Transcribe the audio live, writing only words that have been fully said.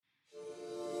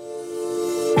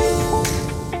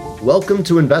Welcome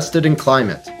to Invested in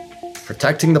Climate.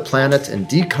 Protecting the planet and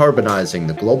decarbonizing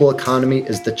the global economy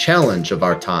is the challenge of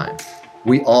our time.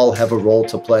 We all have a role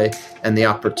to play, and the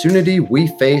opportunity we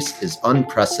face is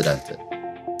unprecedented.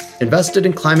 Invested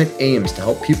in Climate aims to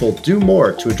help people do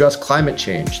more to address climate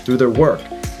change through their work,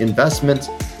 investment,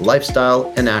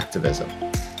 lifestyle, and activism.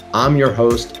 I'm your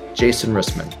host, Jason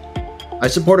Rissman. I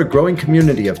support a growing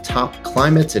community of top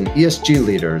climate and ESG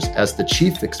leaders as the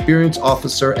Chief Experience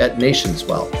Officer at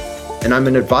NationsWell, and I'm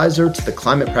an advisor to the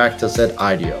climate practice at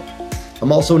IDEO.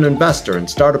 I'm also an investor and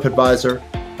startup advisor,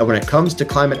 and when it comes to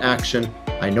climate action,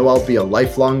 I know I'll be a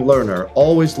lifelong learner,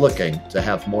 always looking to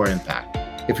have more impact.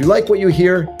 If you like what you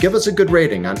hear, give us a good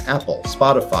rating on Apple,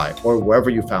 Spotify, or wherever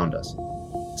you found us.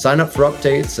 Sign up for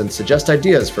updates and suggest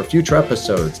ideas for future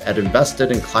episodes at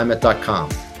investedinclimate.com.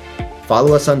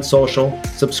 Follow us on social,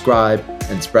 subscribe,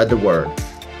 and spread the word.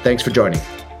 Thanks for joining.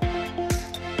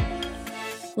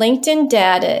 LinkedIn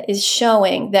data is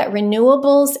showing that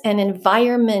renewables and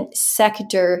environment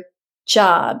sector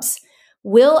jobs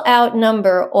will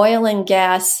outnumber oil and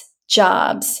gas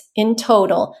jobs in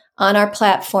total on our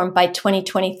platform by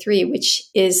 2023, which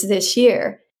is this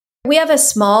year. We have a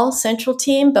small central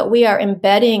team, but we are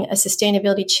embedding a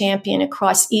sustainability champion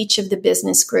across each of the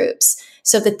business groups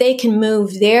so that they can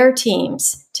move their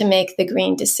teams to make the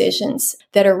green decisions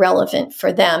that are relevant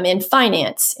for them in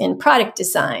finance, in product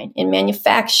design, in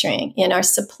manufacturing, in our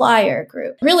supplier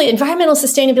group. Really, environmental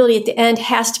sustainability at the end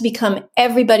has to become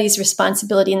everybody's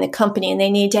responsibility in the company, and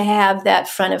they need to have that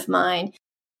front of mind.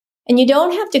 And you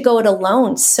don't have to go it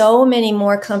alone. So many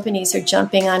more companies are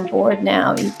jumping on board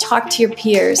now. You talk to your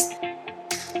peers.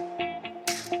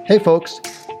 Hey folks,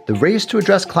 the race to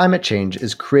address climate change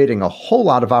is creating a whole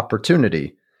lot of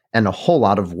opportunity and a whole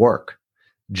lot of work.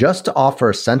 Just to offer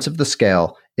a sense of the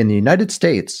scale, in the United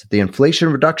States, the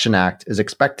Inflation Reduction Act is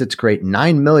expected to create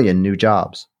 9 million new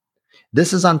jobs.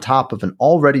 This is on top of an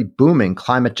already booming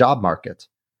climate job market.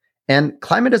 And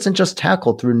climate isn't just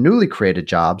tackled through newly created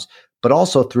jobs, but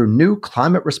also through new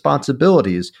climate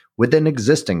responsibilities within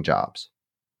existing jobs.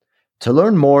 To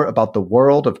learn more about the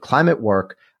world of climate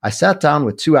work, I sat down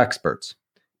with two experts,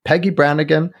 Peggy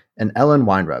Brannigan and Ellen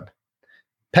Weinreb.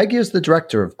 Peggy is the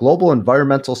Director of Global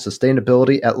Environmental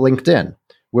Sustainability at LinkedIn,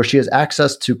 where she has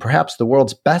access to perhaps the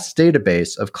world's best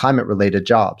database of climate-related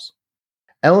jobs.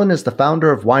 Ellen is the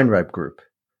founder of Weinreb Group,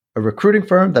 a recruiting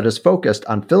firm that is focused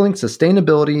on filling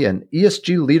sustainability and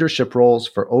ESG leadership roles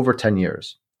for over 10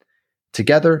 years.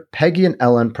 Together, Peggy and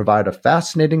Ellen provide a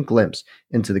fascinating glimpse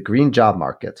into the green job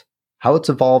market, how it's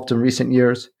evolved in recent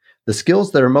years, the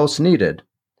skills that are most needed,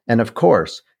 and of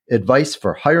course, advice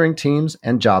for hiring teams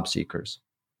and job seekers.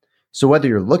 So whether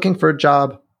you're looking for a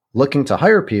job, looking to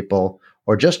hire people,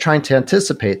 or just trying to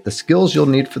anticipate the skills you'll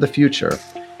need for the future,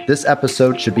 this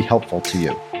episode should be helpful to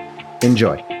you.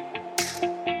 Enjoy.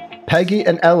 Peggy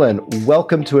and Ellen,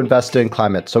 welcome to Invested in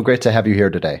Climate. So great to have you here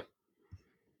today.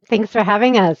 Thanks for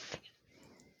having us.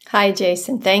 Hi,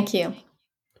 Jason. Thank you.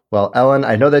 Well, Ellen,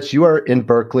 I know that you are in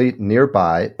Berkeley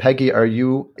nearby. Peggy, are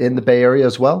you in the Bay Area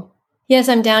as well? Yes,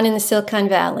 I'm down in the Silicon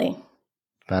Valley.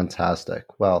 Fantastic.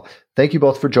 Well, thank you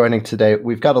both for joining today.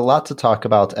 We've got a lot to talk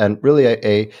about and really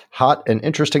a hot and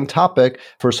interesting topic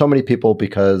for so many people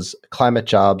because climate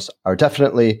jobs are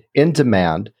definitely in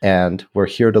demand, and we're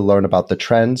here to learn about the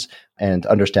trends and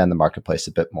understand the marketplace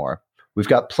a bit more. We've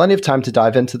got plenty of time to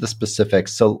dive into the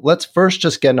specifics, so let's first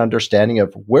just get an understanding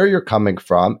of where you're coming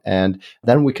from, and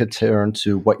then we could turn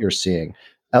to what you're seeing.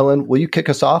 Ellen, will you kick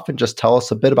us off and just tell us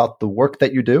a bit about the work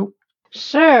that you do?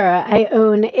 Sure. I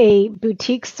own a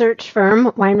boutique search firm,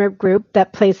 Weinreb Group,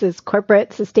 that places corporate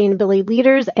sustainability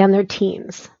leaders and their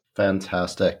teams.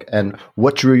 Fantastic. And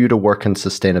what drew you to work in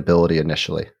sustainability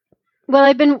initially? Well,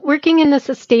 I've been working in the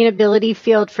sustainability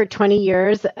field for 20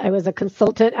 years. I was a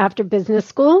consultant after business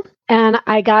school, and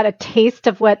I got a taste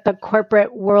of what the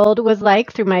corporate world was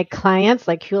like through my clients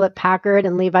like Hewlett-Packard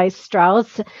and Levi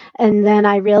Strauss. And then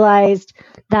I realized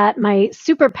that my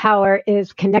superpower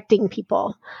is connecting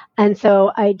people. And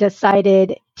so I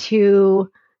decided to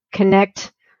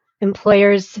connect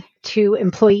employers to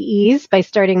employees by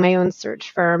starting my own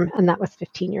search firm, and that was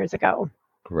 15 years ago.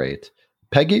 Great.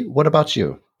 Peggy, what about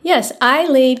you? Yes, I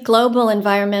lead global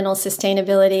environmental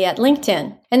sustainability at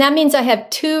LinkedIn. And that means I have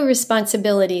two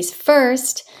responsibilities.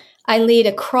 First, I lead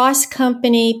a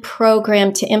cross-company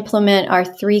program to implement our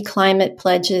 3 climate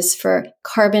pledges for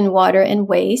carbon, water, and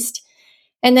waste.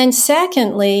 And then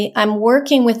secondly, I'm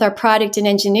working with our product and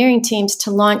engineering teams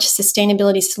to launch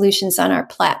sustainability solutions on our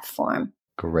platform.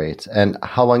 Great. And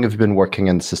how long have you been working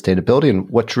in sustainability, and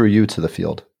what drew you to the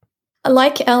field?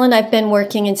 Like Ellen, I've been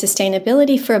working in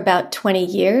sustainability for about 20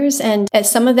 years. And at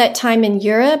some of that time in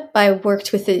Europe, I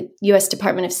worked with the U.S.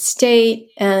 Department of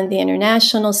State and the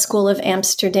International School of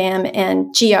Amsterdam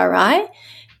and GRI,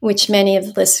 which many of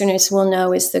the listeners will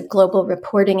know is the Global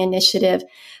Reporting Initiative.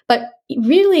 But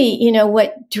really,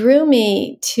 what drew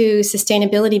me to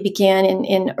sustainability began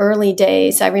in early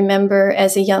days. I remember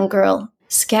as a young girl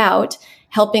scout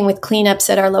helping with cleanups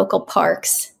at our local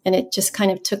parks, and it just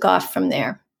kind of took off from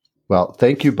there. Well,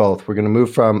 thank you both. We're going to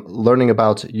move from learning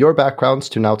about your backgrounds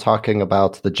to now talking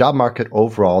about the job market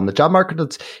overall. And the job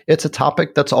market, it's a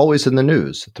topic that's always in the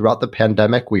news. Throughout the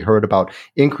pandemic, we heard about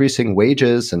increasing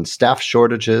wages and staff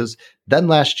shortages. Then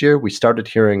last year, we started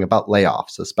hearing about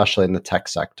layoffs, especially in the tech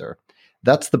sector.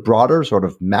 That's the broader sort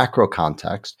of macro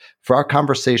context. For our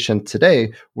conversation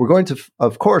today, we're going to,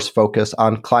 of course, focus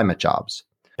on climate jobs.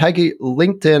 Peggy,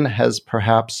 LinkedIn has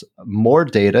perhaps more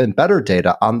data and better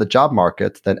data on the job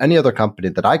market than any other company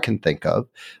that I can think of.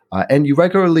 And you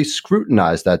regularly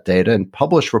scrutinize that data and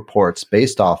publish reports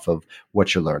based off of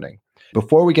what you're learning.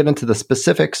 Before we get into the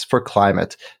specifics for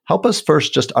climate, help us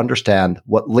first just understand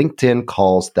what LinkedIn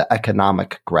calls the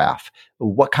economic graph.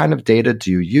 What kind of data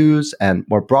do you use? And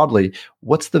more broadly,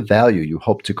 what's the value you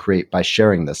hope to create by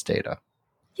sharing this data?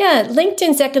 Yeah,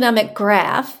 LinkedIn's economic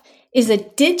graph is a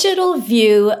digital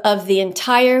view of the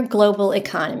entire global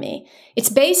economy. It's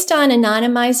based on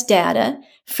anonymized data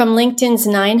from LinkedIn's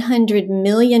 900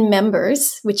 million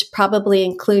members, which probably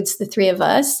includes the three of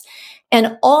us,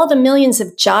 and all the millions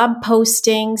of job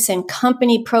postings and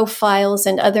company profiles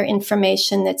and other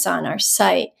information that's on our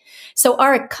site. So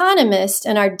our economists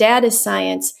and our data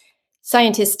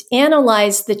scientists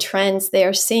analyze the trends they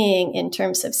are seeing in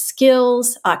terms of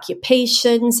skills,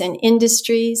 occupations, and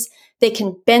industries. They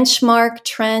can benchmark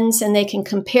trends and they can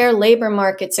compare labor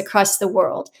markets across the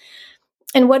world.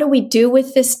 And what do we do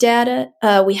with this data?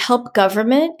 We help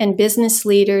government and business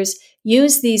leaders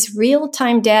use these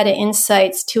real-time data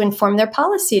insights to inform their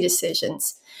policy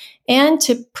decisions and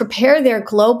to prepare their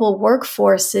global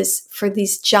workforces for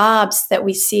these jobs that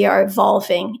we see are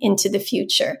evolving into the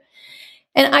future.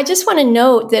 And I just want to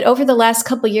note that over the last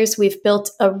couple of years, we've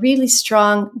built a really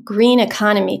strong green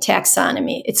economy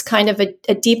taxonomy. It's kind of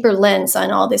a deeper lens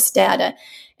on all this data.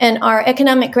 And our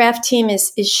economic graph team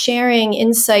is sharing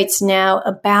insights now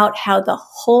about how the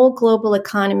whole global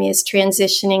economy is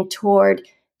transitioning toward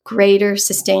greater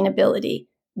sustainability.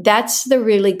 That's the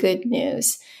really good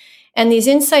news. And these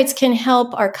insights can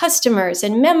help our customers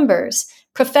and members,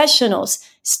 professionals,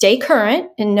 stay current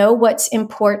and know what's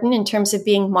important in terms of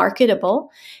being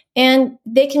marketable, and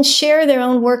they can share their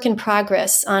own work in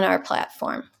progress on our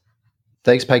platform.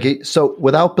 Thanks, Peggy. So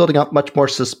without building up much more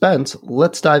suspense,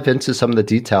 let's dive into some of the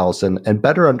details and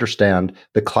better understand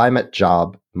the climate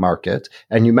job market.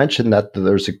 And you mentioned that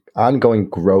there's an ongoing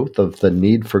growth of the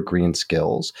need for green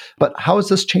skills. But how has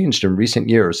this changed in recent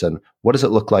years, and what does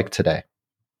it look like today?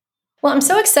 Well, I'm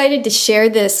so excited to share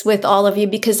this with all of you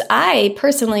because I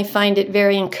personally find it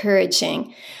very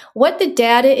encouraging. What the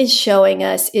data is showing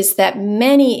us is that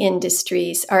many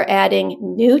industries are adding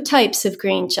new types of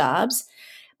green jobs,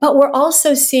 but we're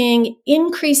also seeing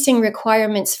increasing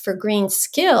requirements for green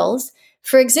skills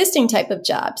for existing type of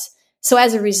jobs. So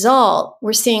as a result,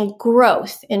 we're seeing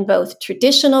growth in both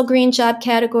traditional green job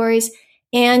categories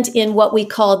and in what we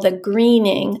call the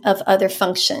greening of other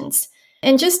functions.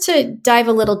 And just to dive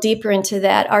a little deeper into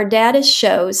that, our data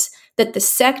shows that the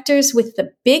sectors with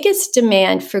the biggest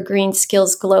demand for green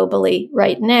skills globally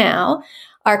right now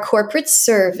are corporate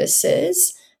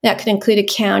services. That could include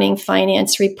accounting,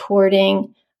 finance,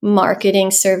 reporting,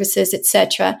 marketing services,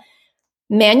 etc.,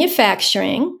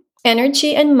 manufacturing,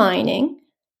 energy and mining,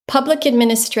 public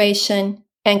administration,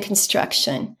 and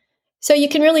construction. So you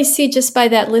can really see just by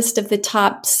that list of the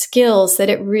top skills that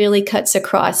it really cuts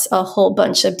across a whole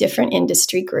bunch of different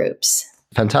industry groups.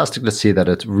 Fantastic to see that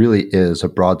it really is a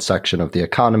broad section of the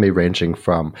economy ranging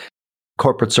from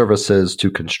corporate services to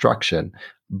construction.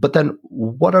 But then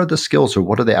what are the skills or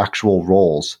what are the actual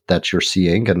roles that you're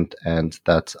seeing and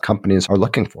that companies are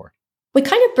looking for? We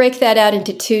kind of break that out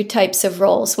into two types of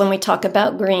roles when we talk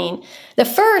about green. The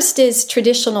first is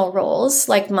traditional roles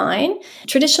like mine,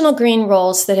 traditional green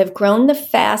roles that have grown the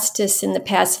fastest in the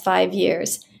past 5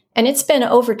 years. And it's been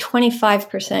over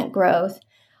 25% growth,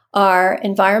 are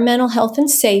environmental health and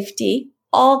safety,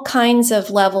 all kinds of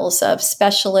levels of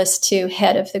specialist to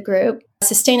head of the group,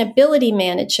 sustainability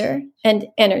manager, and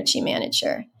energy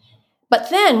manager. But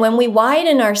then when we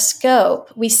widen our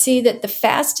scope, we see that the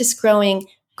fastest growing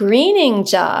greening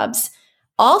jobs,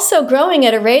 also growing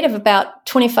at a rate of about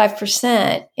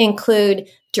 25%, include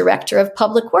Director of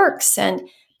Public Works and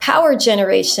Power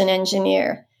Generation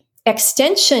Engineer,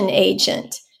 extension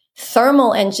agent,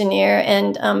 thermal engineer,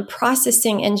 and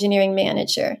processing engineering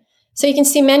manager. So you can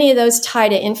see many of those tie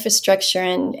to infrastructure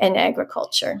and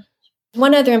agriculture.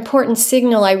 One other important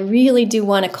signal I really do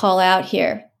want to call out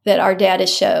here that our data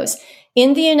shows.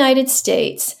 In the United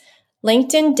States,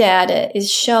 LinkedIn data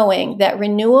is showing that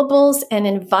renewables and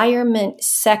environment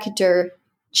sector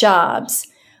jobs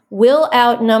will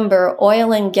outnumber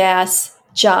oil and gas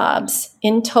jobs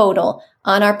in total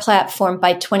on our platform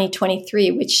by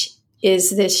 2023, which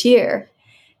is this year.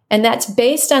 And that's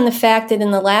based on the fact that in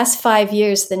the last 5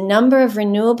 years, the number of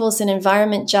renewables and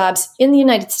environment jobs in the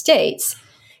United States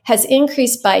has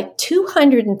increased by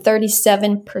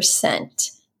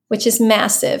 237%, which is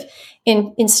massive,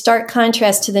 in stark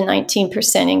contrast to the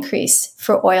 19% increase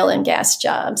for oil and gas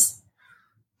jobs.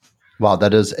 Wow,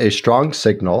 that is a strong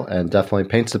signal and definitely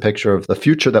paints the picture of the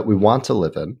future that we want to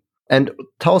live in. And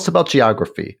tell us about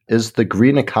geography. Is the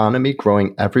green economy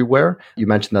growing everywhere? You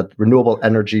mentioned that renewable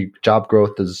energy job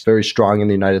growth is very strong in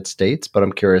the United States, but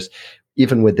I'm curious,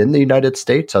 even within the United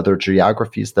States, are there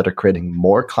geographies that are creating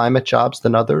more climate jobs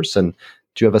than others? And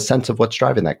do you have a sense of what's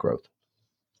driving that growth?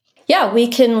 Yeah, we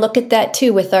can look at that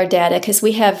too with our data because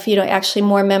we have, actually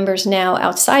more members now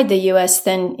outside the U.S.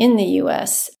 than in the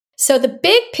U.S. So the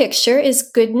big picture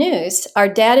is good news. Our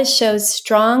data shows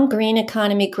strong green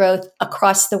economy growth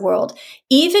across the world,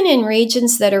 even in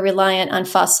regions that are reliant on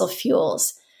fossil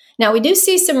fuels. Now, we do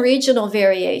see some regional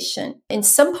variation. In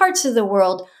some parts of the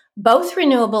world, both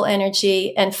renewable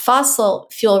energy and fossil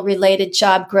fuel-related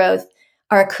job growth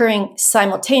are occurring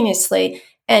simultaneously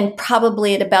and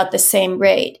probably at about the same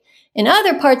rate. In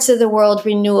other parts of the world,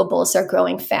 renewables are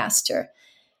growing faster.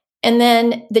 And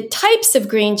then the types of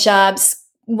green jobs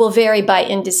will vary by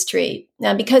industry.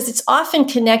 Now, because it's often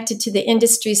connected to the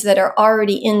industries that are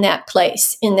already in that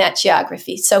place, in that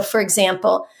geography. So, for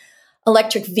example,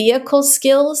 electric vehicle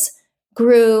skills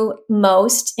grew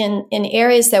most in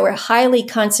areas that were highly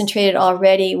concentrated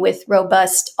already with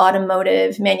robust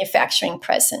automotive manufacturing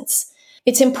presence.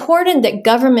 It's important that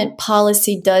government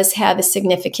policy does have a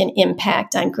significant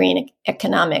impact on green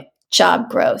economic job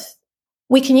growth.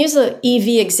 We can use the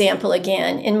EV example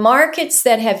again. In markets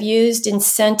that have used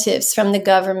incentives from the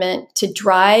government to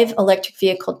drive electric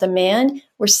vehicle demand,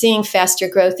 we're seeing faster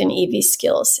growth in EV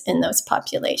skills in those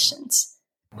populations.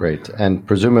 Great. And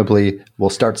presumably, we'll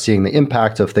start seeing the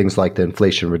impact of things like the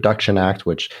Inflation Reduction Act,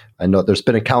 which I know there's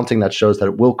been accounting that shows that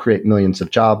it will create millions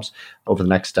of jobs over the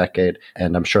next decade.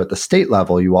 And I'm sure at the state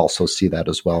level, you also see that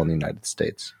as well in the United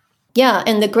States. Yeah,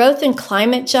 and the growth in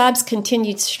climate jobs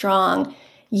continued strong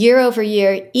year over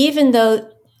year, even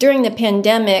though during the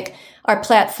pandemic, our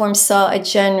platform saw a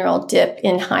general dip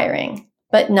in hiring,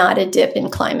 but not a dip in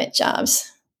climate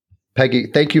jobs. Peggy,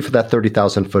 thank you for that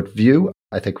 30,000-foot view.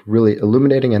 I think really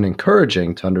illuminating and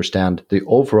encouraging to understand the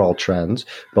overall trends,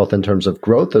 both in terms of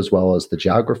growth as well as the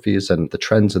geographies and the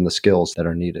trends and the skills that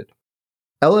are needed.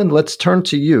 Ellen, let's turn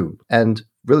to you and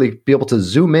really be able to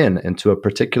zoom in into a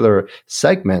particular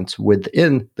segment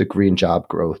within the green job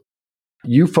growth.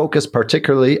 You focus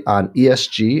particularly on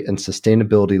ESG and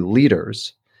sustainability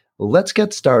leaders. Let's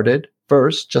get started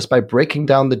first just by breaking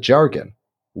down the jargon.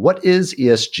 What is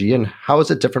ESG and how is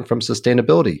it different from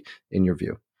sustainability in your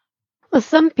view? Well,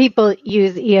 some people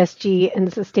use ESG and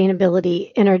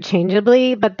sustainability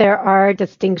interchangeably, but there are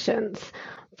distinctions.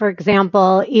 For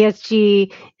example,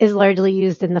 ESG is largely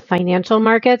used in the financial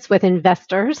markets with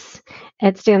investors.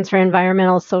 It stands for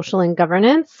environmental, social, and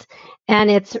governance.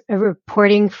 And it's a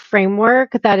reporting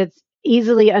framework that is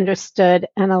easily understood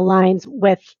and aligns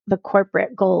with the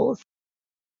corporate goals.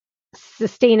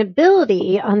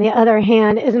 Sustainability, on the other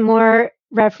hand, is more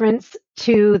reference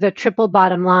to the triple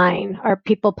bottom line, our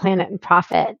people, planet, and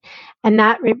profit. And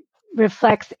that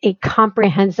reflects a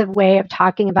comprehensive way of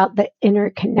talking about the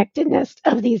interconnectedness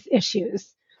of these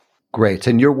issues. Great.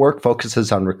 And your work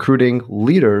focuses on recruiting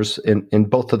leaders in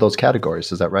both of those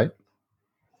categories. Is that right?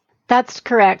 That's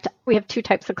correct. We have two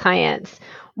types of clients,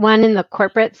 one in the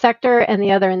corporate sector and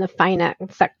the other in the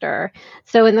finance sector.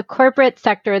 So in the corporate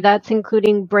sector, that's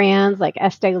including brands like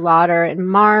Estee Lauder and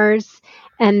Mars.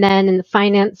 And then in the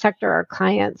finance sector, our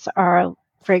clients are,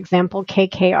 for example,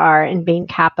 KKR and Bain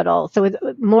Capital. So it's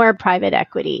more private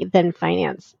equity than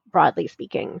finance, broadly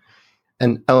speaking.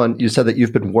 And Ellen, you said that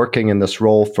you've been working in this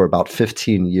role for about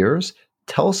 15 years.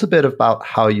 Tell us a bit about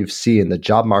how you've seen the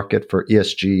job market for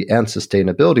ESG and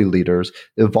sustainability leaders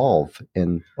evolve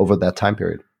over that time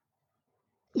period.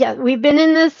 Yeah, we've been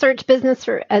in the search business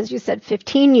for, as you said,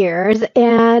 15 years,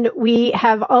 and we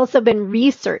have also been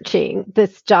researching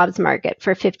this jobs market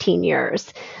for 15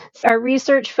 years. So our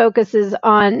research focuses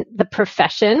on the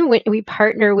profession. We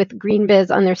partner with GreenBiz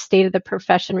on their State of the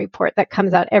Profession report that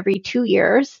comes out every 2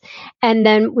 years. And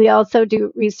then we also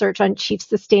do research on chief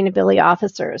sustainability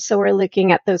officers. So we're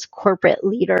looking at those corporate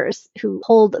leaders who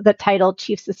hold the title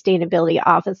chief sustainability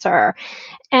officer.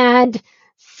 And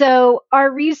so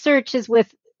our research is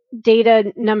with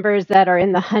data numbers that are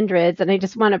in the hundreds. And I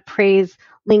just want to praise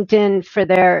LinkedIn for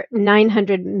their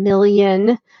 900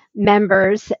 million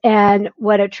members and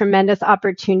what a tremendous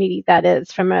opportunity that is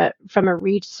from a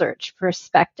research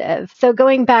perspective. So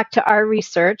going back to our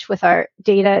research with our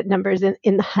data numbers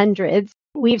in the hundreds,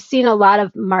 we've seen a lot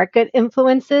of market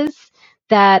influences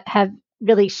that have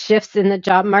really shifts in the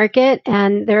job market.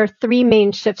 And there are three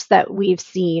main shifts that we've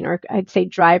seen, or I'd say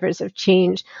drivers of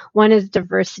change. One is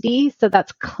diversity. So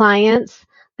that's clients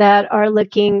that are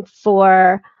looking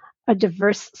for a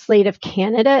diverse slate of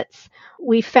candidates.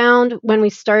 We found when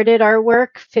we started our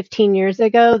work 15 years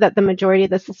ago that the majority of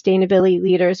the sustainability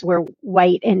leaders were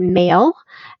white and male.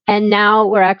 And now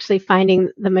we're actually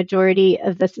finding the majority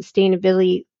of the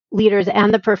sustainability leaders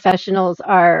and the professionals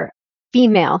are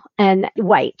female and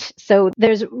white. So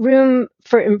there's room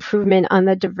for improvement on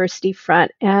the diversity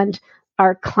front. And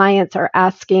our clients are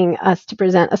asking us to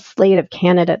present a slate of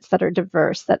candidates that are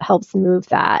diverse that helps move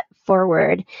that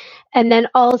forward. And then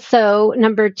also,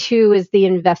 number two is the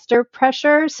investor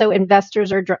pressure. So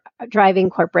investors are driving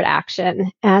corporate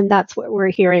action. And that's what we're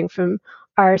hearing from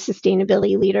our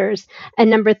sustainability leaders. And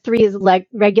number three is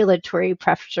regulatory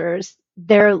pressures.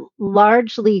 They're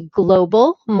largely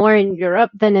global, more in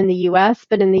Europe than in the US.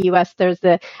 But in the US, there's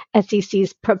the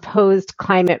SEC's proposed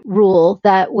climate rule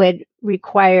that would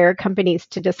require companies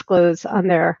to disclose on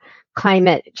their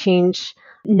climate change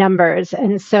numbers.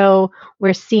 And so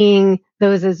we're seeing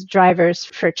those as drivers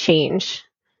for change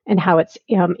and how it's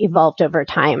evolved over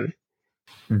time.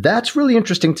 That's really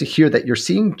interesting to hear that you're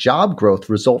seeing job growth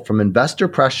result from investor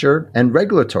pressure and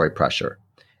regulatory pressure.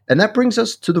 And that brings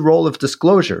us to the role of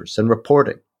disclosures and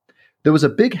reporting. There was a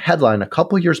big headline a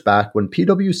couple years back when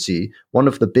PwC, one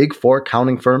of the big four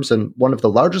accounting firms and one of the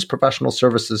largest professional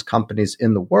services companies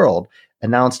in the world,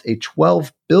 announced a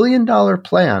 $12 billion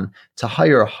plan to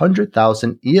hire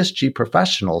 100,000 ESG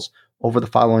professionals over the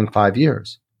following 5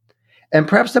 years. And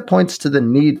perhaps that points to the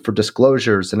need for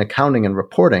disclosures in accounting and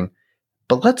reporting.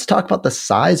 But let's talk about the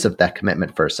size of that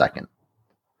commitment for a second.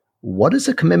 What does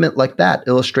a commitment like that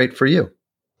illustrate for you?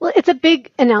 Well, it's a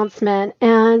big announcement,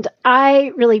 and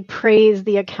I really praise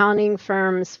the accounting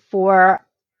firms for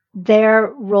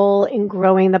their role in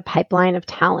growing the pipeline of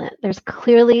talent. There's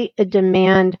clearly a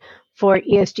demand for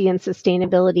ESG and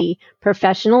sustainability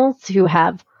professionals who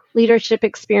have leadership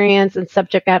experience and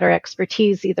subject matter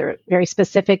expertise, either very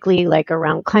specifically like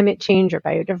around climate change or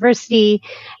biodiversity.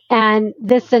 And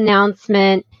this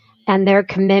announcement and their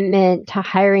commitment to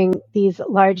hiring these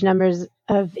large numbers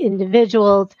of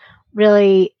individuals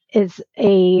really is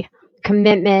a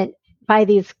commitment by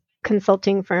these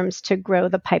consulting firms to grow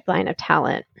the pipeline of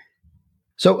talent.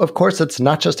 So, of course, it's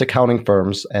not just accounting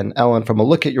firms. And Ellen, from a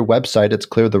look at your website, it's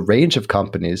clear the range of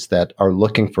companies that are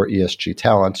looking for ESG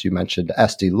talent. You mentioned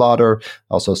Estee Lauder,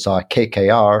 also saw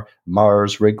KKR,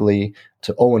 Mars, Wrigley,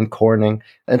 to Owen Corning.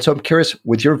 And so I'm curious,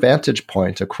 with your vantage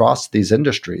point across these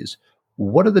industries,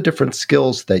 what are the different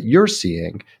skills that you're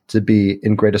seeing to be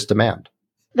in greatest demand?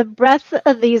 The breadth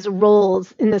of these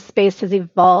roles in the space has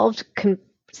evolved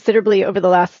considerably over the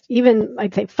last, even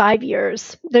I'd say 5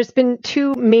 years. There's been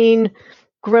two main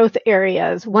growth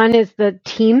areas. One is the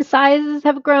team sizes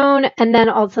have grown, and then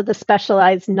also the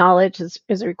specialized knowledge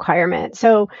is a requirement.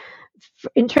 So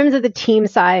in terms of the team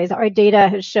size, our data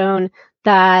has shown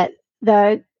that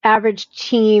the average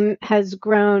team has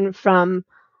grown from,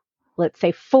 let's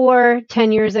say,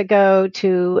 10 years ago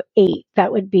to 8.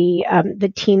 That would be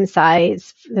the team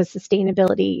size, the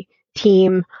sustainability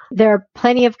team. There are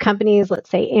plenty of companies, let's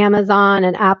say Amazon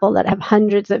and Apple, that have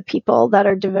hundreds of people that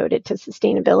are devoted to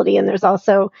sustainability. And there's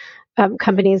also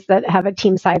companies that have a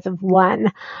team size of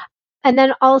 1. And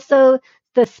then also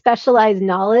the specialized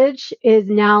knowledge is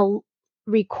now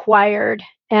required,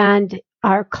 and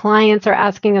our clients are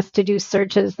asking us to do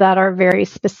searches that are very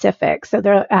specific. So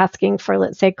they're asking for,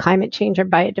 let's say, climate change or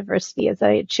biodiversity, as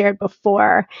I had shared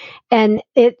before. And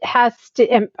it has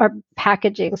to, or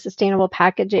packaging, sustainable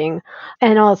packaging,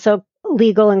 and also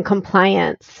legal and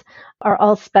compliance are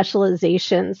all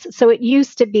specializations. So it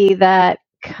used to be that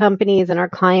companies and our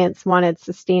clients wanted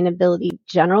sustainability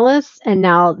generalists, and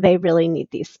now they really need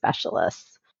these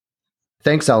specialists.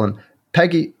 Thanks, Ellen.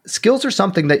 Peggy, skills are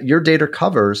something that your data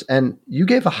covers, and you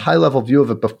gave a high-level view of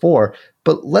it before,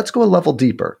 but let's go a level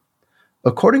deeper.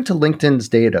 According to LinkedIn's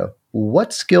data,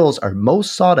 what skills are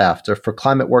most sought after for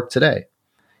climate work today?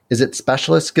 Is it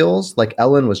specialist skills like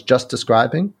Ellen was just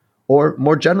describing, or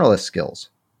more generalist skills?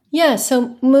 Yeah,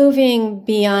 so moving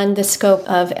beyond the scope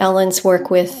of Ellen's work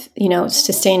with,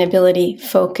 sustainability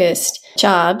focused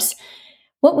jobs,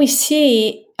 what we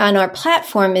see on our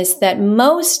platform is that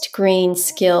most green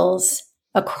skills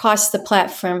across the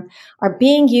platform are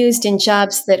being used in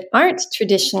jobs that aren't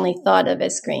traditionally thought of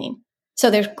as green. So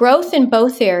there's growth in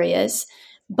both areas,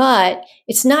 but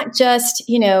it's not just,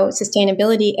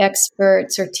 sustainability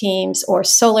experts or teams or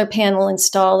solar panel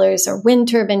installers or wind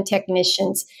turbine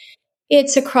technicians.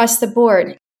 It's across the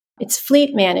board. It's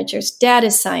fleet managers, data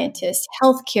scientists,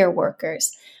 healthcare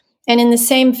workers. And in the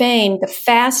same vein, the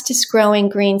fastest growing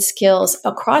green skills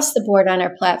across the board on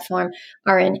our platform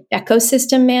are in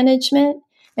ecosystem management,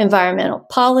 environmental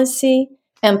policy,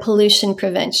 and pollution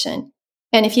prevention.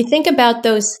 And if you think about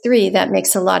those three, that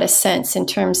makes a lot of sense in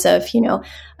terms of,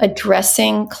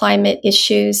 addressing climate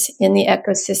issues in the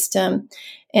ecosystem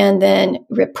and then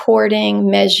reporting,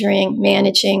 measuring,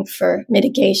 managing for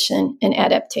mitigation and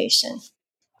adaptation.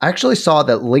 I actually saw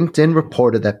that LinkedIn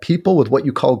reported that people with what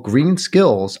you call green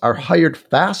skills are hired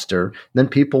faster than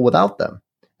people without them.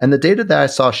 And the data that I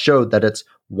saw showed that it's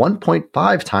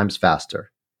 1.5 times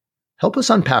faster. Help us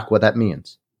unpack what that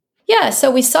means. Yeah, so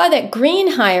we saw that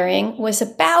green hiring was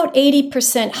about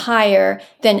 80% higher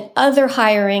than other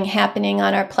hiring happening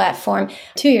on our platform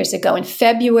 2 years ago in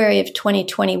February of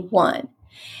 2021.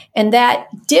 And that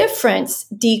difference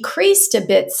decreased a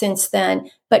bit since then,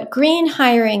 but green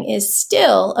hiring is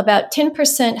still about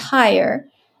 10% higher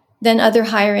than other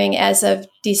hiring as of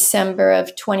December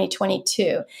of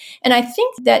 2022. And I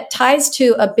think that ties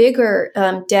to a bigger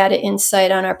data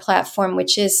insight on our platform,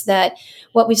 which is that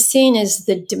what we've seen is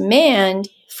the demand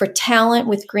for talent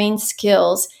with green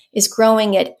skills is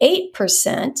growing at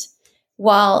 8%,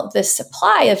 while the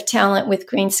supply of talent with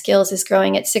green skills is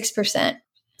growing at 6%.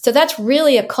 So that's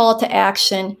really a call to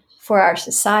action for our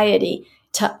society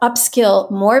to upskill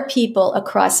more people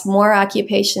across more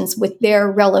occupations with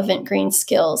their relevant green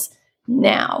skills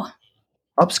now.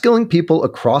 Upskilling people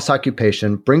across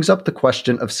occupation brings up the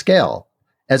question of scale,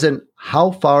 as in how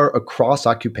far across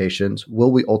occupations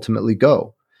will we ultimately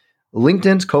go?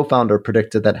 LinkedIn's co-founder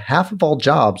predicted that half of all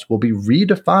jobs will be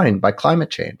redefined by climate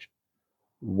change.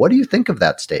 What do you think of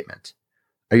that statement?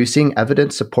 Are you seeing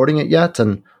evidence supporting it yet?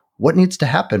 And what needs to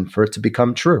happen for it to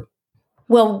become true?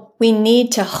 Well, we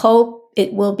need to hope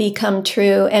it will become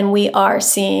true, and we are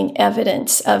seeing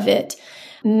evidence of it.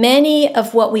 Many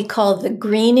of what we call the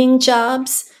greening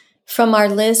jobs from our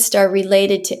list are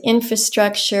related to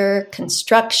infrastructure,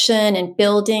 construction, and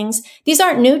buildings. These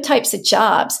aren't new types of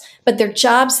jobs, but they're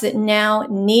jobs that now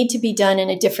need to be done in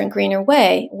a different, greener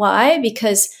way. Why?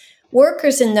 Because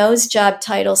workers in those job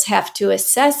titles have to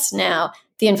assess now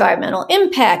the environmental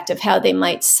impact of how they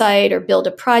might site or build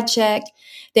a project.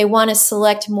 They want to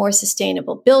select more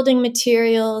sustainable building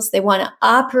materials. They want to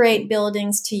operate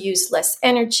buildings to use less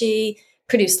energy,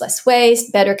 produce less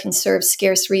waste, better conserve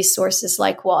scarce resources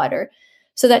like water.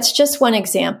 So that's just one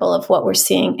example of what we're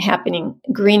seeing happening,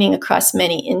 greening across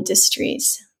many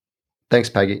industries. Thanks,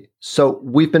 Peggy. So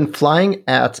we've been flying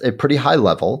at a pretty high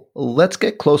level. Let's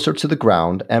get closer to the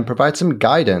ground and provide some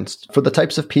guidance for the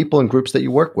types of people and groups that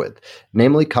you work with,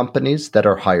 namely companies that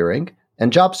are hiring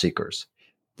and job seekers.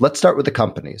 Let's start with the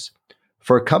companies.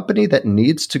 For a company that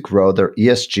needs to grow their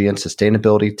ESG and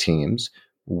sustainability teams,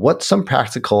 what's some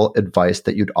practical advice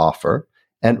that you'd offer?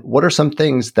 And what are some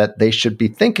things that they should be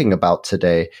thinking about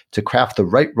today to craft the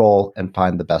right role and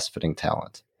find the best fitting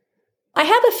talent? I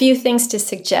have a few things to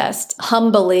suggest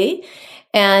humbly.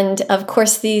 And of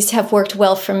course, these have worked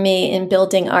well for me in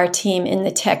building our team in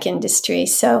the tech industry.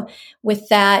 So with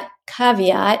that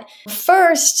caveat,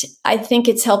 first, I think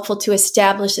it's helpful to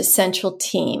establish a central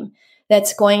team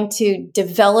that's going to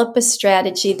develop a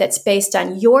strategy that's based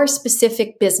on your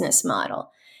specific business model.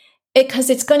 Because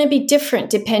it's going to be different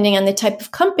depending on the type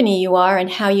of company you are and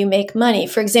how you make money.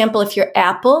 For example, if you're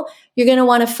Apple, you're going to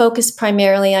want to focus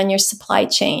primarily on your supply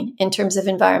chain in terms of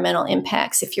environmental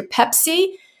impacts. If you're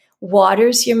Pepsi,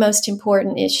 water's your most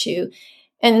important issue.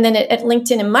 And then at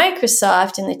LinkedIn and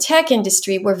Microsoft in the tech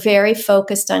industry, we're very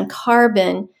focused on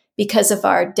carbon because of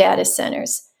our data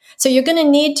centers. So you're going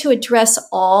to need to address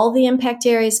all the impact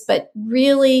areas, but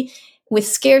really with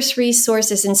scarce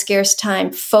resources and scarce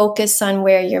time, focus on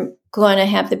where you're going to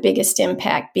have the biggest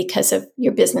impact because of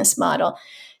your business model.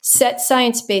 Set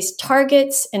science-based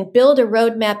targets and build a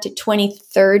roadmap to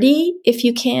 2030 if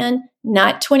you can,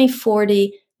 not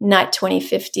 2040, not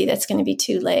 2050. That's going to be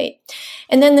too late.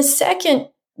 And then the second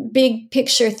big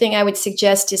picture thing I would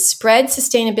suggest is spread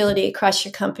sustainability across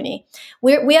your company.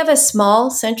 We have a small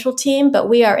central team, but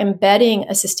we are embedding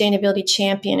a sustainability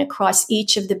champion across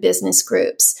each of the business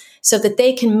groups so that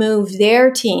they can move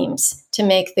their teams to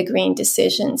make the green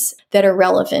decisions that are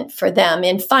relevant for them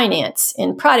in finance,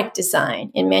 in product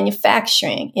design, in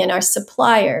manufacturing, in our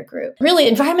supplier group. Really,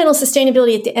 environmental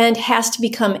sustainability at the end has to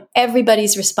become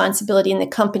everybody's responsibility in the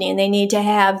company, and they need to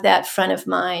have that front of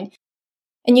mind.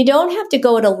 And you don't have to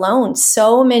go it alone.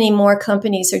 So many more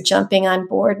companies are jumping on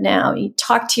board now. You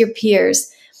talk to your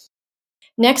peers.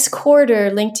 Next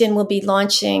quarter, LinkedIn will be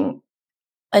launching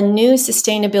a new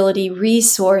sustainability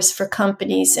resource for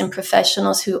companies and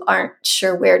professionals who aren't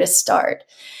sure where to start.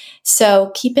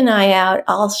 So keep an eye out.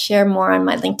 I'll share more on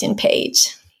my LinkedIn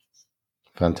page.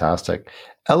 Fantastic.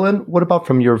 Ellen, what about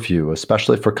from your view,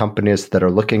 especially for companies that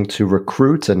are looking to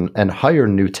recruit and hire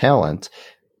new talent?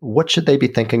 What should they be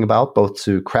thinking about, both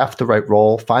to craft the right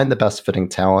role, find the best fitting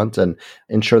talent, and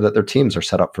ensure that their teams are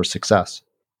set up for success?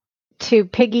 To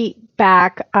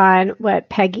piggyback on what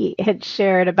Peggy had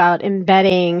shared about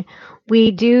embedding, we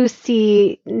do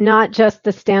see not just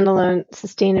the standalone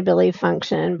sustainability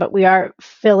function, but we are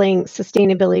filling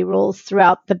sustainability roles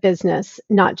throughout the business,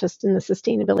 not just in the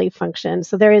sustainability function.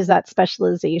 So there is that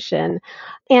specialization.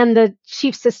 And the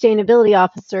chief sustainability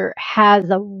officer has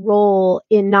a role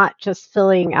in not just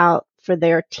filling out for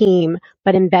their team,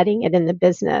 but embedding it in the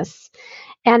business.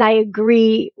 And I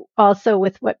agree also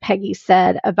with what Peggy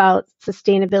said about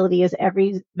sustainability is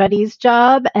everybody's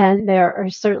job. And there are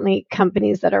certainly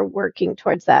companies that are working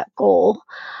towards that goal.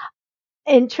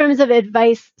 In terms of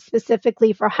advice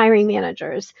specifically for hiring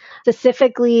managers,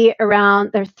 specifically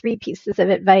around, there are three pieces of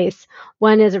advice.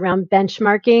 One is around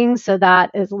benchmarking. So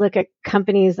that is look at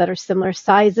companies that are similar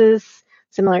sizes,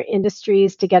 similar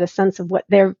industries to get a sense of what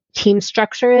their team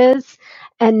structure is.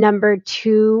 And number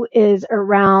two is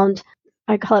around,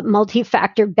 I call it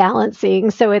multi-factor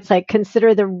balancing. So it's like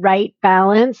consider the right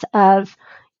balance of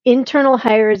internal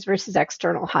hires versus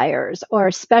external hires,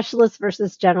 or specialists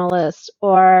versus generalists,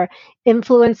 or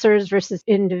influencers versus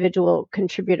individual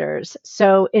contributors.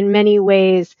 So in many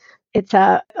ways, it's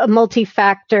a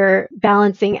multi-factor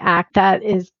balancing act that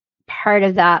is part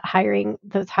of that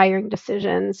those hiring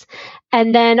decisions.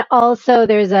 And then also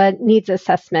there's a needs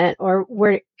assessment, or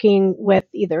working with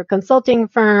either a consulting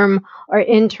firm or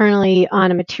internally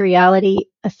on a materiality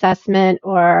assessment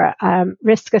or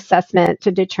risk assessment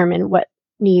to determine what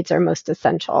needs are most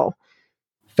essential.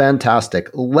 Fantastic.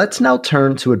 Let's now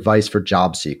turn to advice for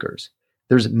job seekers.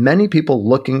 There's many people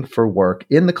looking for work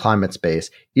in the climate space,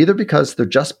 either because they're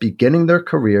just beginning their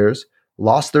careers,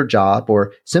 lost their job,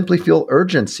 or simply feel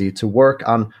urgency to work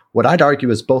on what I'd argue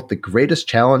is both the greatest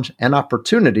challenge and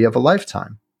opportunity of a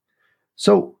lifetime.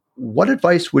 So, what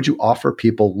advice would you offer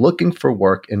people looking for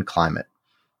work in climate?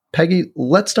 Peggy,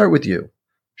 let's start with you.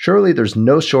 Surely there's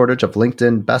no shortage of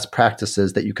LinkedIn best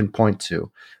practices that you can point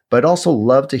to, but I'd also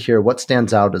love to hear what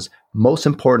stands out as most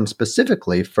important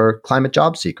specifically for climate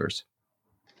job seekers.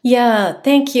 Yeah,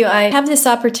 thank you. I have this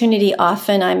opportunity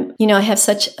often. I have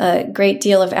such a great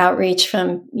deal of outreach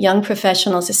from young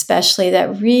professionals, especially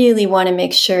that really want to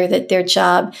make sure that their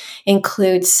job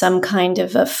includes some kind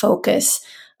of a focus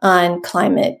on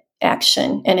climate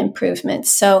action and improvement.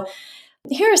 So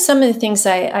here are some of the things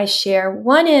I share.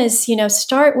 One is,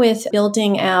 start with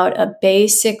building out a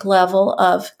basic level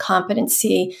of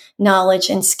competency, knowledge,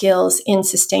 and skills in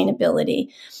sustainability.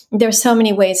 There's so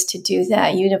many ways to do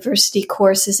that. University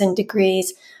courses and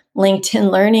degrees, LinkedIn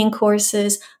learning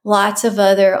courses, lots of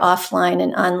other offline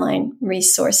and online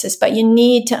resources. But you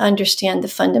need to understand the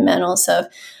fundamentals of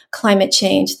climate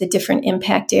change, the different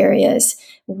impact areas,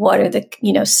 what are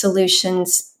the,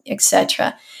 solutions,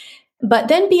 etc. But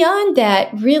then beyond that,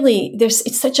 really,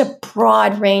 it's such a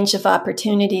broad range of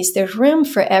opportunities. There's room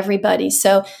for everybody.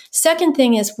 So second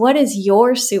thing is, what is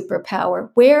your superpower?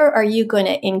 Where are you going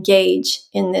to engage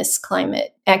in this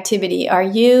climate activity? Are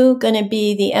you going to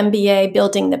be the MBA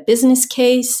building the business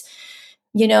case,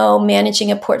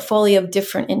 managing a portfolio of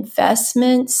different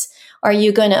investments? Are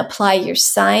you going to apply your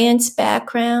science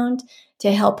background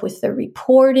to help with the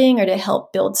reporting or to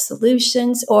help build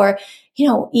solutions? Or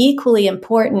equally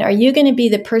important, are you going to be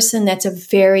the person that's a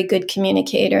very good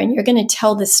communicator and you're going to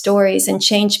tell the stories and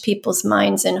change people's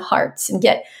minds and hearts and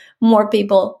get more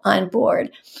people on board?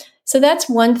 So that's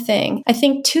one thing. I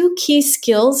think two key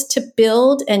skills to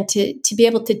build and to be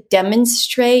able to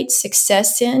demonstrate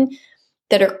success in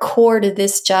that are core to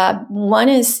this job. One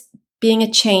is being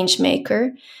a change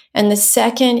maker, and the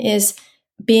second is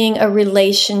being a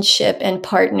relationship and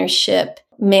partnership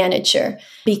manager,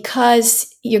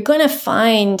 because you're going to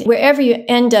find wherever you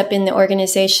end up in the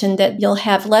organization that you'll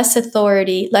have less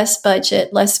authority, less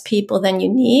budget, less people than you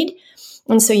need.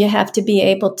 And so you have to be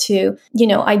able to,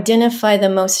 identify the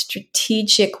most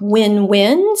strategic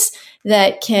win-wins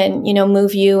that can,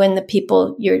 move you and the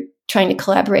people you're trying to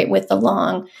collaborate with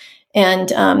along, and,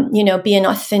 be an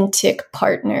authentic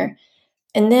partner.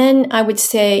 And then I would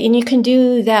say, and you can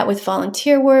do that with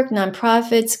volunteer work,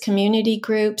 nonprofits, community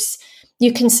groups.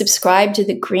 You can subscribe to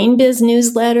the Green Biz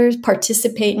newsletters,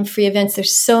 participate in free events.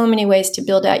 There's so many ways to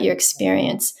build out your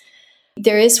experience.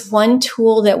 There is one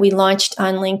tool that we launched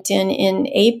on LinkedIn in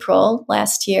April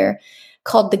last year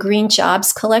called the Green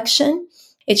Jobs Collection.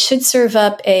 It should serve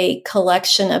up a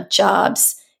collection of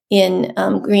jobs in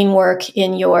green work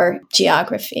in your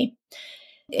geography.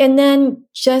 And then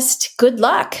just good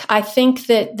luck. I think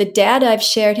that the data I've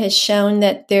shared has shown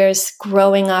that there's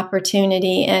growing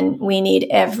opportunity and we need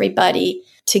everybody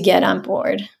to get on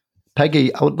board.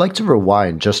 Peggy, I would like to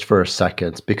rewind just for a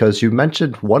second because you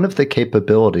mentioned one of the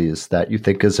capabilities that you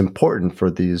think is important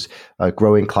for these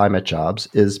growing climate jobs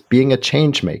is being a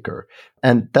change maker.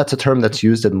 And that's a term that's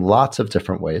used in lots of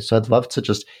different ways. So I'd love to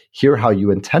just hear how you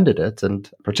intended it, and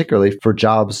particularly for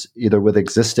jobs either with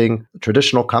existing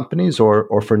traditional companies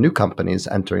or for new companies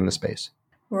entering the space.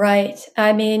 Right.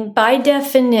 I mean, by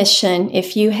definition,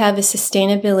 if you have a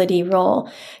sustainability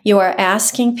role, you are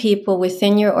asking people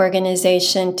within your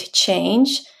organization to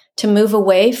change, to move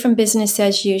away from business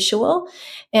as usual,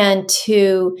 and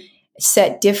to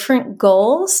set different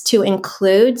goals, to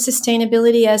include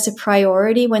sustainability as a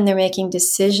priority when they're making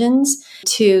decisions,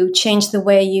 to change the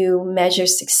way you measure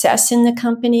success in the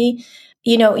company.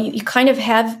 You kind of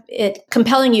have it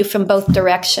compelling you from both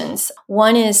directions.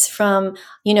 One is from,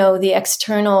 the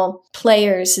external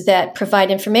players that provide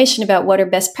information about what are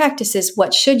best practices,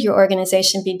 what should your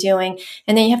organization be doing.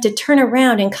 And then you have to turn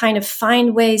around and kind of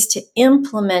find ways to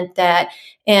implement that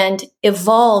and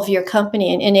evolve your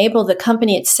company and enable the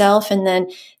company itself and then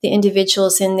the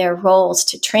individuals in their roles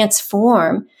to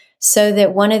transform so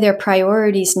that one of their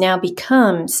priorities now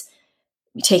becomes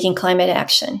taking climate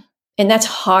action. And that's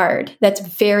hard. That's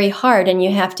very hard. And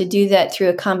you have to do that through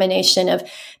a combination of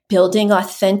building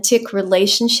authentic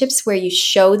relationships where you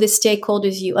show the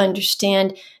stakeholders you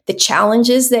understand the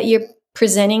challenges that you're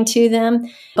presenting to them,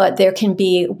 but there can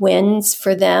be wins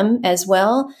for them as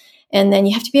well. And then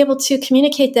you have to be able to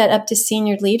communicate that up to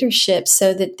senior leadership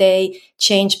so that they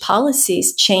change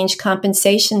policies, change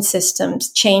compensation systems,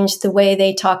 change the way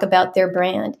they talk about their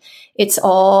brand. It's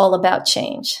all about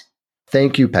change.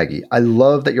 Thank you, Peggy. I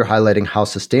love that you're highlighting how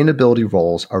sustainability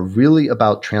roles are really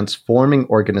about transforming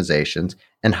organizations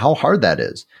and how hard that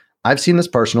is. I've seen this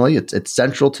personally. It's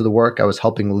central to the work I was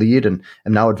helping lead and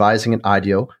am now advising at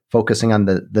IDEO, focusing on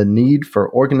the need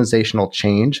for organizational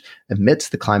change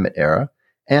amidst the climate era.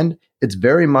 And it's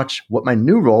very much what my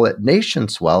new role at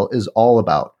NationsWell is all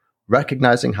about,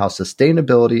 recognizing how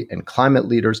sustainability and climate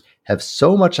leaders have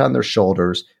so much on their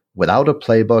shoulders without a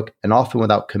playbook and often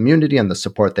without community and the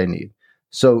support they need.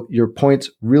 So your points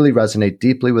really resonate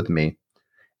deeply with me.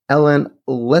 Ellen,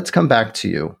 let's come back to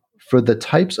you. For the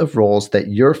types of roles that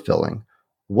you're filling,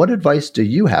 what advice do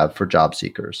you have for job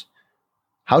seekers?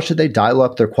 How should they dial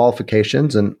up their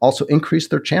qualifications and also increase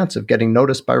their chance of getting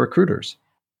noticed by recruiters?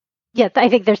 Yes, I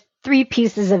think there's 3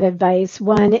 pieces of advice.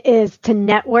 One is to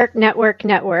network.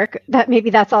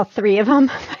 That's all 3 of them.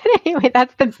 But anyway,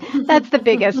 that's the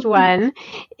biggest one,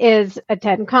 is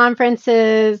attend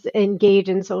conferences, engage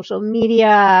in social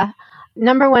media.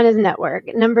 Number 1 is network.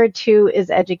 Number 2 is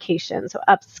education. So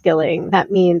upskilling.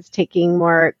 That means taking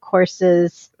more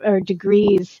courses or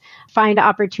degrees, find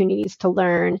opportunities to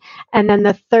learn. And then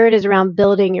the third is around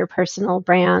building your personal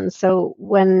brand. So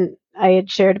when I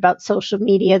had shared about social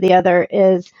media, the other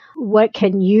is what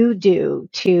can you do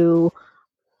to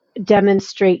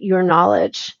demonstrate your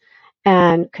knowledge?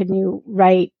 And can you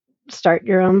start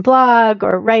your own blog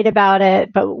or write about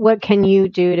it? But what can you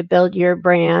do to build your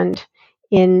brand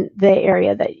in the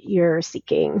area that you're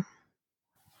seeking?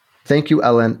 Thank you,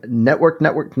 Ellen.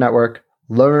 Network.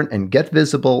 Learn and get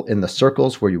visible in the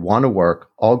circles where you want to work.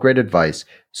 All great advice.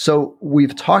 So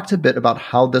we've talked a bit about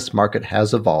how this market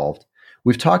has evolved.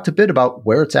 We've talked a bit about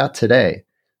where it's at today.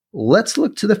 Let's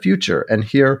look to the future and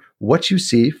hear what you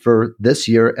see for this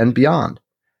year and beyond.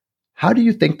 How do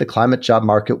you think the climate job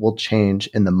market will change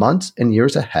in the months and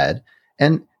years ahead?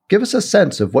 And give us a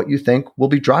sense of what you think will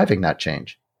be driving that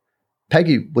change.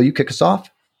 Peggy, will you kick us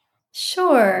off?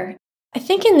 Sure. I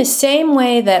think in the same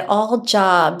way that all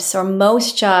jobs or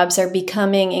most jobs are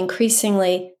becoming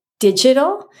increasingly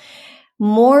digital,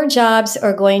 more jobs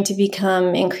are going to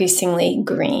become increasingly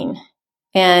green.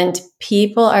 And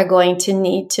people are going to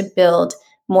need to build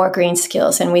more green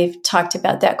skills. And we've talked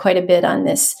about that quite a bit on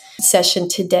this session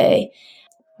today.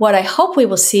 What I hope we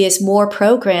will see is more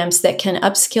programs that can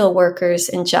upskill workers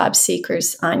and job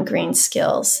seekers on green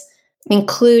skills,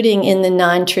 including in the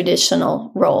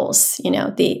non-traditional roles,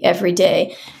 the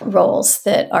everyday roles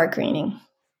that are greening.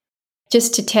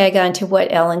 Just to tag on to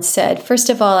what Ellen said, first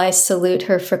of all, I salute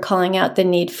her for calling out the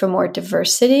need for more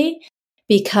diversity,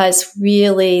 because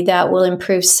really that will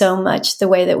improve so much the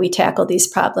way that we tackle these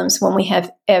problems when we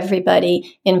have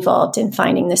everybody involved in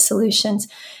finding the solutions.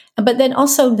 But then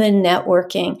also the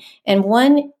networking. And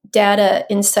one data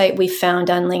insight we found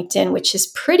on LinkedIn, which is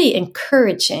pretty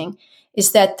encouraging,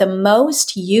 is that the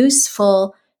most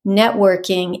useful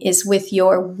networking is with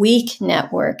your weak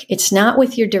network. It's not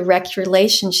with your direct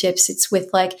relationships. It's with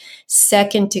like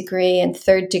second degree and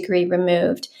third degree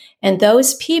removed. And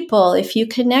those people, if you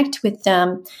connect with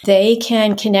them, they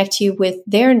can connect you with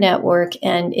their network,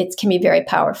 and it can be very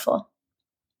powerful.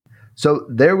 So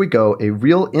there we go, a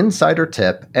real insider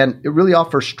tip, and it really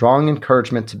offers strong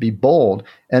encouragement to be bold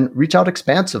and reach out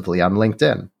expansively on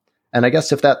LinkedIn. And I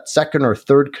guess if that second or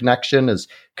third connection is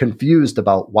confused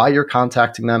about why you're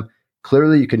contacting them,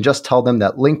 clearly you can just tell them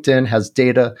that LinkedIn has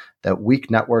data that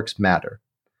weak networks matter.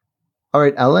 All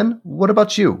right, Ellen, what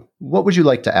about you? What would you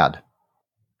like to add?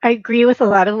 I agree with a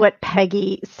lot of what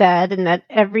Peggy said, and that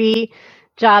every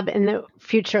job in the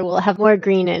future will have more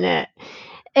green in it.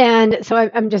 And so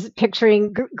I'm just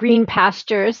picturing green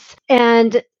pastures,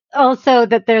 and also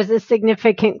that there's a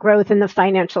significant growth in the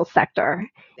financial sector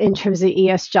in terms of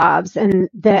ES jobs, and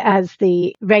as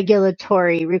the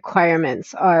regulatory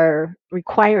requirements are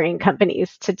requiring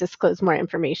companies to disclose more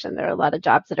information, there are a lot of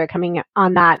jobs that are coming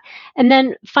on that. And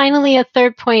then finally, a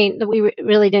third point that we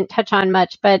really didn't touch on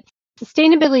much, but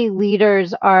sustainability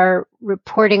leaders are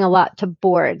reporting a lot to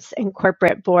boards and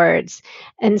corporate boards.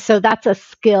 And so that's a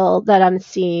skill that I'm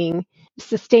seeing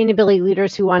sustainability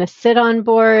leaders who want to sit on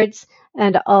boards,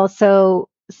 and also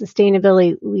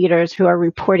sustainability leaders who are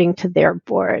reporting to their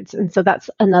boards. And so that's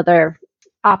another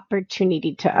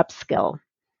opportunity to upskill.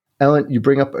 Ellen, you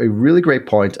bring up a really great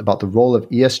point about the role of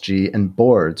ESG and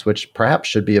boards, which perhaps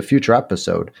should be a future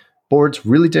episode. Boards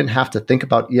really didn't have to think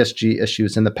about ESG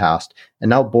issues in the past, and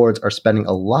now boards are spending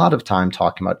a lot of time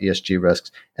talking about ESG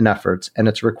risks and efforts, and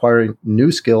it's requiring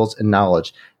new skills and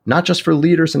knowledge, not just for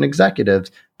leaders and executives,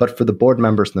 but for the board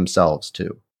members themselves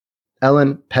too.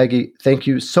 Ellen, Peggy, thank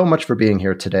you so much for being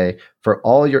here today, for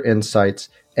all your insights,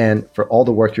 and for all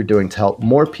the work you're doing to help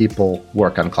more people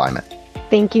work on climate.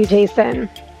 Thank you, Jason.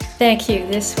 Thank you.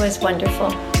 This was wonderful.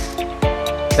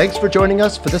 Thanks for joining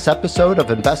us for this episode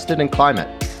of Invested in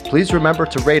Climate. Please remember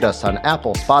to rate us on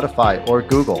Apple, Spotify, or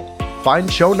Google.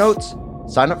 Find show notes,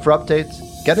 sign up for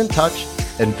updates, get in touch,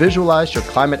 and visualize your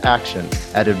climate action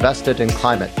at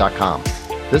investedinclimate.com.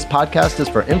 This podcast is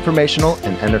for informational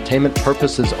and entertainment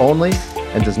purposes only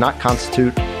and does not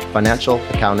constitute financial,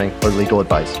 accounting, or legal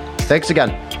advice. Thanks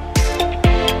again.